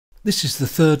This is the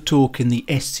third talk in the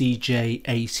SCJ,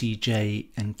 ACJ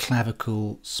and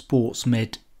Clavicle Sports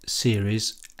Med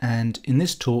series, and in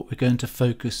this talk we're going to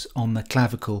focus on the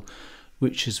clavicle,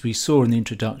 which, as we saw in the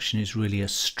introduction, is really a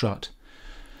strut.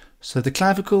 So the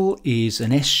clavicle is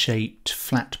an S-shaped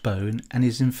flat bone and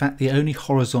is in fact the only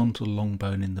horizontal long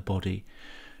bone in the body.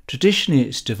 Traditionally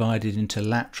it's divided into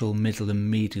lateral, middle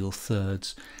and medial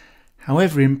thirds.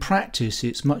 However, in practice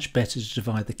it's much better to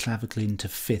divide the clavicle into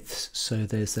fifths. So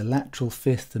there's the lateral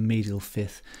fifth, the medial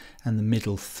fifth and the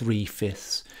middle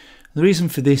 3/5. The reason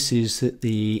for this is that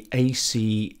the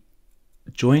AC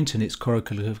joint and its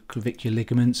clavicular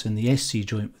ligaments and the SC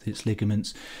joint with its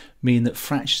ligaments mean that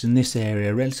fractures in this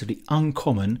area are relatively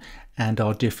uncommon and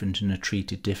are different and are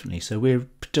treated differently. So we're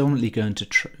predominantly going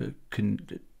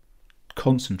to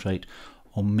concentrate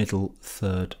on middle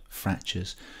third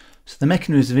fractures. So the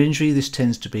mechanism of injury, this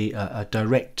tends to be a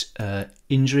direct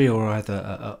injury or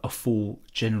either a fall,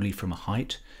 generally from a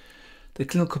height. The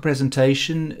clinical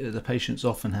presentation, the patients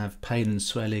often have pain and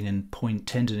swelling and point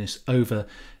tenderness over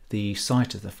the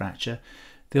site of the fracture.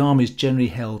 The arm is generally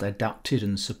held adducted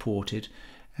and supported,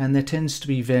 and there tends to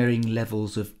be varying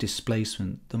levels of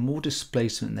displacement. The more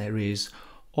displacement there is,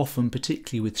 often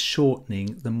particularly with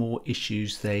shortening, the more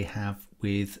issues they have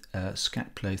with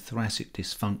scapulothoracic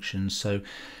dysfunction. So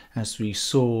as we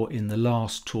saw in the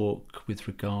last talk with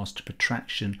regards to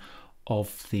protraction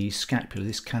of the scapula,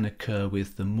 this can occur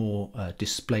with the more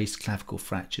displaced clavicle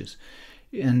fractures.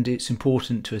 And it's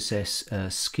important to assess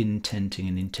skin tenting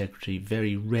and integrity.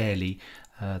 Very rarely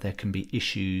there can be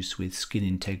issues with skin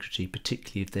integrity,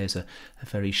 particularly if there's a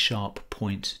very sharp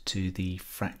point to the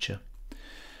fracture.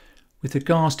 With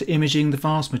regards to imaging, the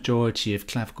vast majority of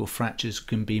clavicle fractures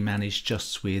can be managed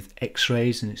just with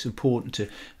x-rays, and it's important to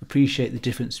appreciate the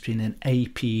difference between an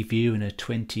AP view and a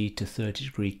 20 to 30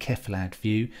 degree cephalad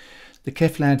view. The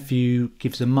cephalad view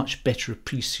gives a much better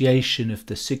appreciation of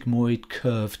the sigmoid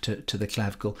curve to the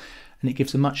clavicle, and it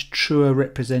gives a much truer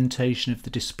representation of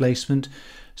the displacement.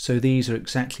 So these are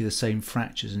exactly the same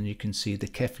fractures, and you can see the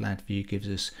cephalad view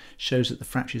shows that the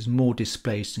fracture is more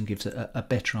displaced and gives a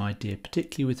better idea,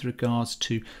 particularly with regards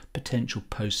to potential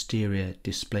posterior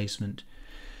displacement.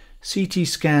 CT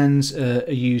scans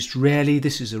are used rarely.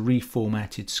 This is a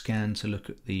reformatted scan to look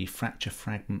at the fracture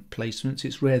fragment placements.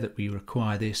 It's rare that we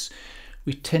require this.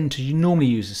 We tend to normally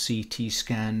use a CT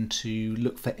scan to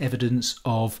look for evidence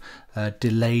of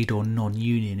delayed or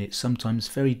non-union. It's sometimes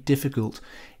very difficult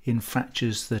in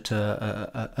fractures that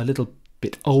are a little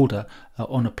bit older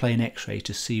on a plain x-ray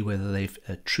to see whether they've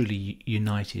truly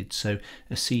united. So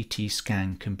a CT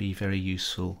scan can be very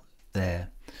useful there.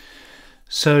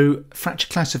 So fracture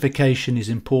classification is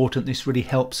important. This really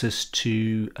helps us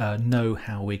to know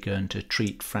how we're going to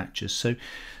treat fractures. So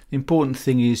the important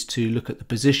thing is to look at the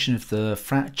position of the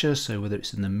fracture, so whether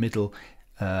it's in the middle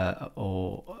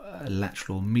or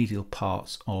lateral or medial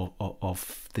parts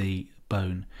of the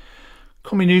bone.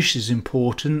 Comminution is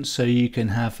important, so you can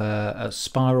have a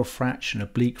spiral fracture, an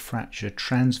oblique fracture, a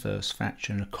transverse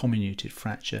fracture and a comminuted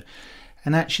fracture.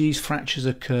 And actually these fractures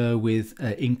occur with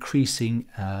increasing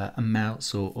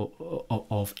amounts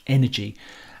of energy.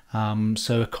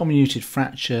 So a comminuted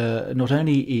fracture, not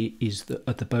only is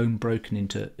the bone broken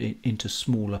into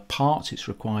smaller parts, it's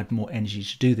required more energy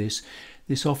to do this.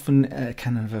 This often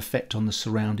can have an effect on the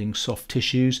surrounding soft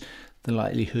tissues, the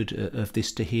likelihood of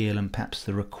this to heal and perhaps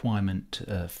the requirement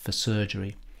for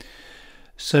surgery.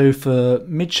 So for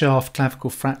midshaft clavicle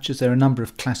fractures, there are a number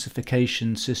of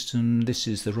classification systems. This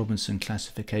is the Robinson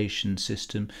classification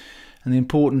system, and the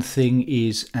important thing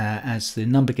is as the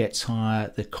number gets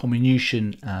higher, the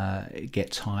comminution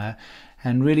gets higher,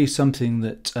 and really something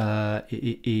that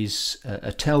is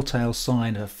a telltale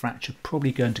sign of a fracture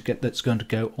probably that's going to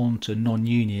go on to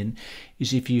non-union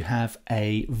is if you have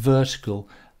a vertical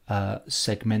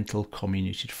segmental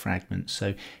comminuted fragment.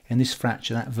 So in this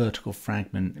fracture, that vertical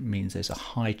fragment means there's a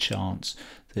high chance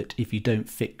that if you don't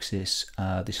fix this,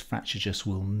 this fracture just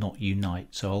will not unite.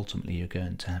 So ultimately you're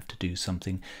going to have to do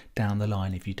something down the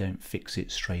line if you don't fix it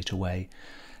straight away.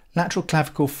 Lateral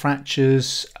clavicle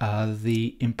fractures,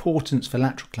 the importance for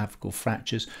lateral clavicle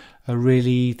fractures are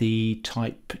really the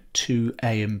type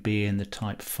 2A and B and the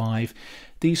type 5.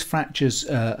 These fractures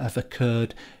have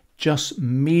occurred just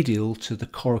medial to the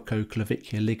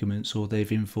coracoclavicular ligaments, or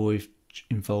they've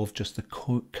involved just the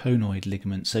conoid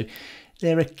ligament. So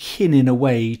they're akin in a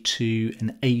way to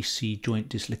an AC joint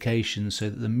dislocation,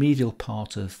 so that the medial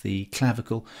part of the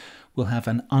clavicle will have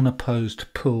an unopposed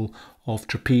pull of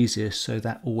trapezius, so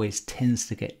that always tends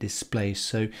to get displaced.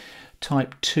 So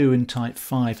type 2 and type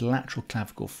 5 lateral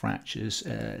clavicle fractures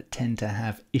tend to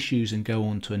have issues and go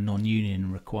on to a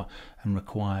non-union and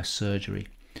require surgery.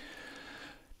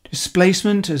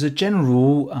 Displacement, as a general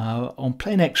rule, on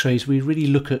plain x-rays we really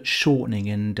look at shortening,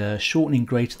 and shortening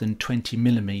greater than 20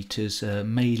 millimeters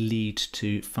may lead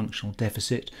to functional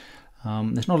deficit.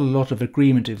 There's not a lot of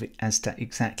agreement as to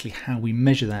exactly how we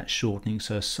measure that shortening,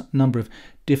 so a number of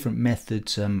different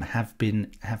methods have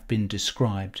been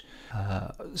described.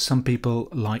 Some people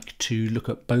like to look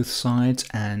at both sides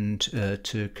and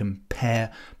to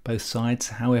compare both sides.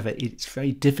 However, it's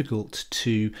very difficult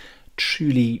to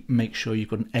truly make sure you've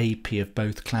got an AP of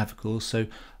both clavicles, so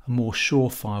a more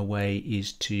surefire way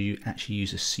is to actually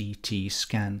use a CT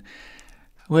scan.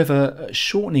 However,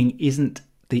 shortening isn't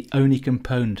the only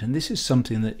component, and this is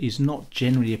something that is not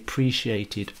generally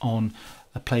appreciated on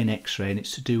a plain x-ray, and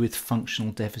it's to do with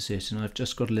functional deficit. And I've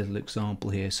just got a little example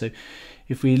here. So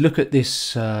if we look at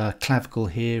this clavicle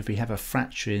here, if we have a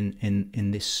fracture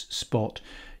in this spot,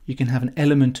 you can have an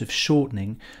element of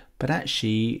shortening, but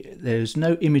actually there's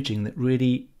no imaging that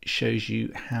really shows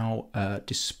you how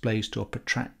displaced or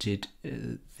protracted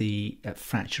the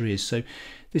fracture is. So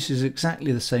this is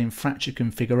exactly the same fracture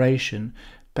configuration,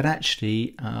 but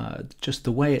actually just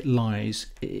the way it lies,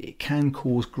 it can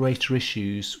cause greater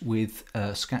issues with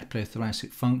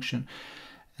scapulothoracic function.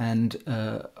 And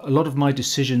a lot of my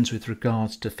decisions with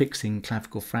regards to fixing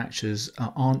clavicle fractures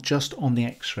aren't just on the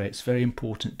x-ray. It's very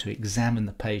important to examine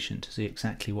the patient to see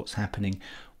exactly what's happening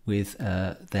with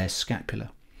their scapula.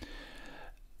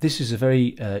 This is a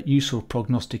very useful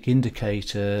prognostic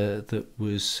indicator that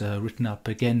was written up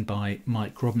again by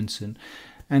Mike Robinson,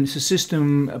 and it's a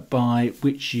system by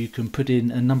which you can put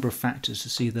in a number of factors to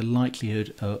see the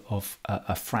likelihood of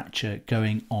a fracture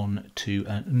going on to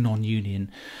a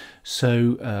non-union.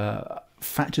 So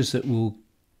factors that will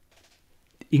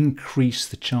increase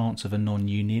the chance of a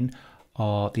non-union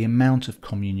are the amount of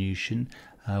comminution,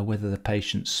 whether the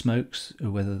patient smokes,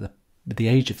 or whether the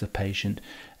age of the patient,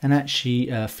 and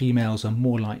actually females are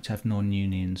more likely to have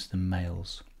non-unions than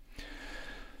males.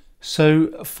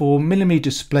 So for minimally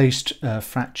displaced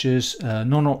fractures,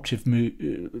 non-operative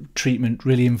treatment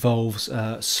really involves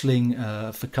sling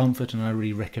for comfort, and I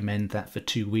really recommend that for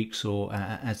 2 weeks or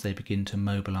as they begin to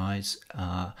mobilise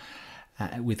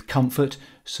with comfort,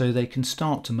 so they can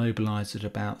start to mobilise at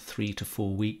about 3 to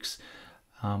 4 weeks.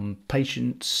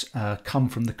 Patients come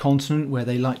from the continent where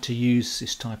they like to use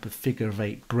this type of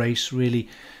figure-of-8 brace. Really,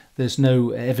 there's no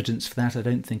evidence for that. I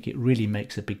don't think it really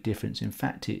makes a big difference. In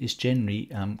fact, it is generally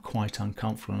quite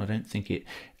uncomfortable, and I don't think it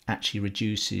actually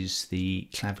reduces the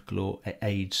clavicle or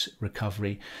aids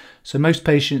recovery. So most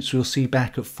patients we'll see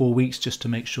back at 4 weeks just to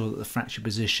make sure that the fracture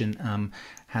position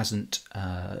hasn't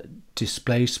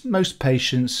displaced. Most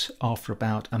patients after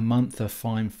about a month are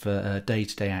fine for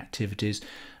day-to-day activities,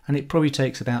 and it probably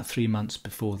takes about 3 months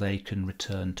before they can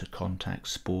return to contact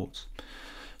sports.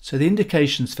 So the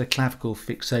indications for clavicle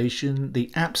fixation,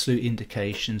 the absolute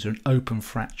indications are an open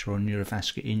fracture or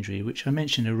neurovascular injury, which I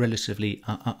mentioned are relatively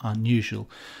unusual.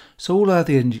 So all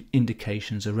other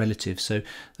indications are relative. So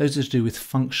those are to do with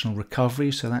functional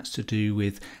recovery. So that's to do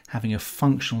with having a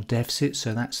functional deficit.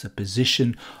 So that's the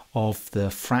position of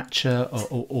the fracture,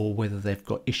 or whether they've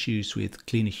got issues with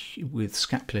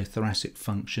scapulothoracic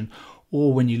function,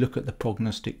 or when you look at the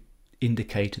prognostic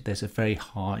indicated, there's a very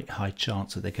high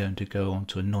chance that they're going to go on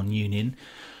to a non-union.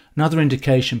 Another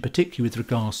indication, particularly with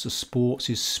regards to sports,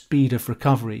 is speed of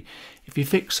recovery. If you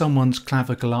fix someone's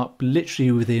clavicle up,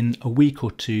 literally within a week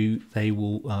or two, they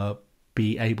will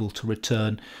be able to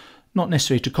return, not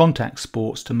necessarily to contact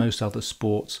sports, to most other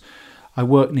sports. I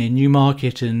work near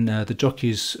Newmarket, and the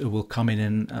jockeys will come in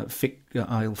and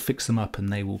I'll fix them up,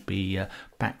 and they will be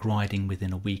back riding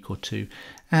within a week or two.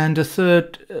 And a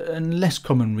third and less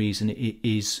common reason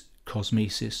is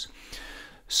cosmesis.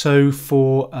 So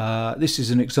for this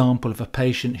is an example of a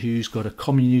patient who's got a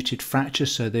comminuted fracture,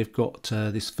 so they've got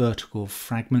this vertical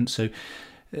fragment. So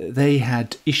they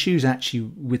had issues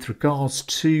actually with regards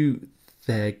to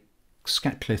their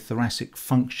scapulothoracic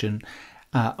function.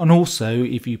 And also,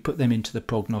 if you put them into the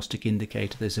prognostic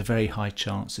indicator, there's a very high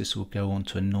chance this will go on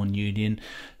to a non-union.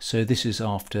 So this is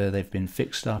after they've been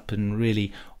fixed up, and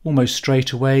really almost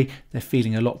straight away they're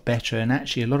feeling a lot better. And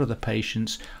actually a lot of the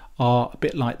patients are a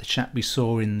bit like the chap we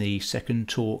saw in the second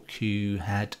talk who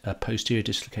had a posterior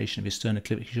dislocation of his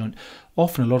sternoclavicular joint.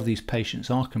 Often a lot of these patients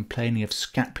are complaining of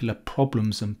scapular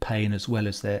problems and pain as well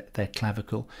as their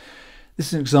clavicle. This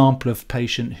is an example of a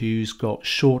patient who's got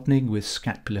shortening with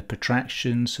scapular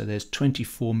protraction. So there's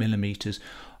 24 millimeters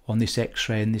on this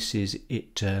x-ray, and this is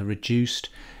it reduced.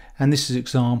 And this is an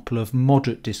example of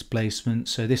moderate displacement.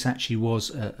 So this actually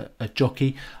was a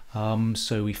jockey.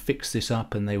 So we fixed this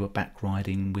up, and they were back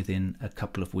riding within a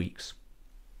couple of weeks.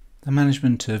 The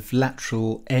management of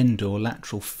lateral end or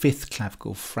lateral fifth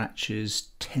clavicle fractures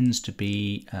tends to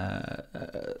be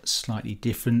slightly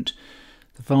different.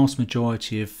 The vast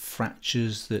majority of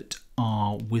fractures that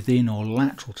are within or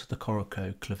lateral to the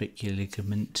coracoclavicular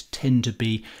ligament tend to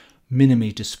be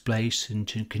minimally displaced and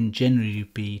can generally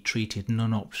be treated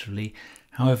non-operatively.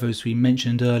 However, as we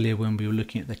mentioned earlier when we were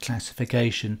looking at the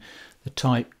classification, the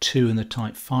type 2 and the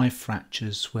type 5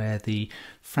 fractures, where the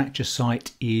fracture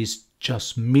site is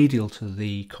just medial to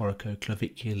the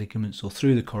coracoclavicular ligaments or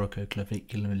through the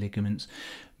coracoclavicular ligaments,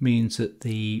 means that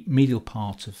the medial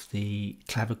part of the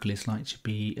clavicle is likely to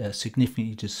be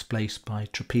significantly displaced by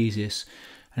trapezius.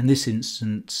 In this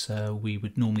instance, we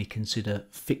would normally consider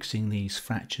fixing these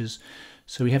fractures.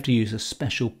 So we have to use a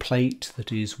special plate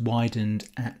that is widened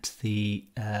at the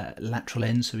lateral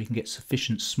end so we can get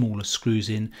sufficient smaller screws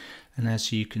in. And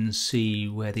as you can see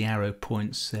where the arrow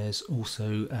points, there's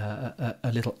also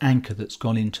a little anchor that's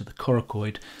gone into the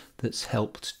coracoid that's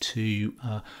helped to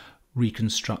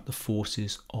reconstruct the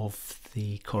forces of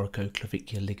the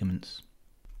coracoclavicular ligaments.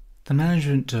 The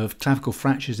management of clavicle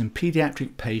fractures in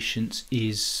paediatric patients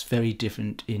is very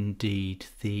different indeed.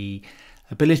 The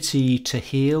ability to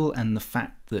heal and the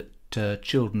fact that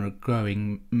children are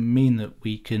growing mean that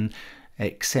we can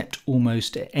accept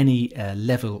almost any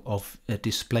level of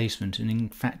displacement, and in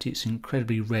fact it's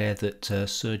incredibly rare that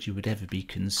surgery would ever be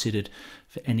considered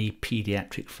for any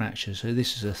paediatric fracture. So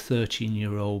this is a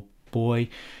 13-year-old boy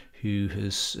who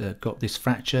has got this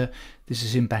fracture. This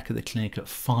is him back at the clinic at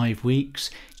 5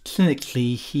 weeks.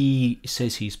 Clinically, he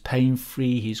says he's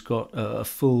pain-free, he's got a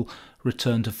full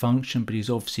return to function, but he's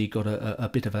obviously got a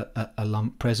bit of a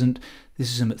lump present.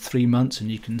 This is him at 3 months, and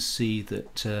you can see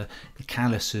that the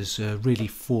callus has really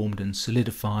formed and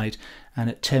solidified,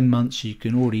 and at 10 months you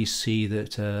can already see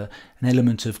that an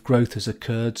element of growth has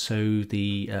occurred, so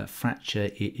the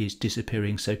fracture is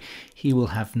disappearing, so he will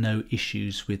have no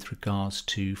issues with regards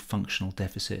to functional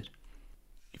deficit.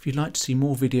 If you'd like to see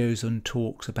more videos and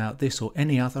talks about this or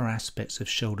any other aspects of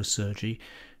shoulder surgery,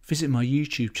 visit my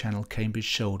YouTube channel Cambridge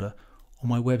Shoulder or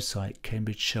my website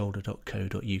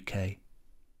cambridgeshoulder.co.uk.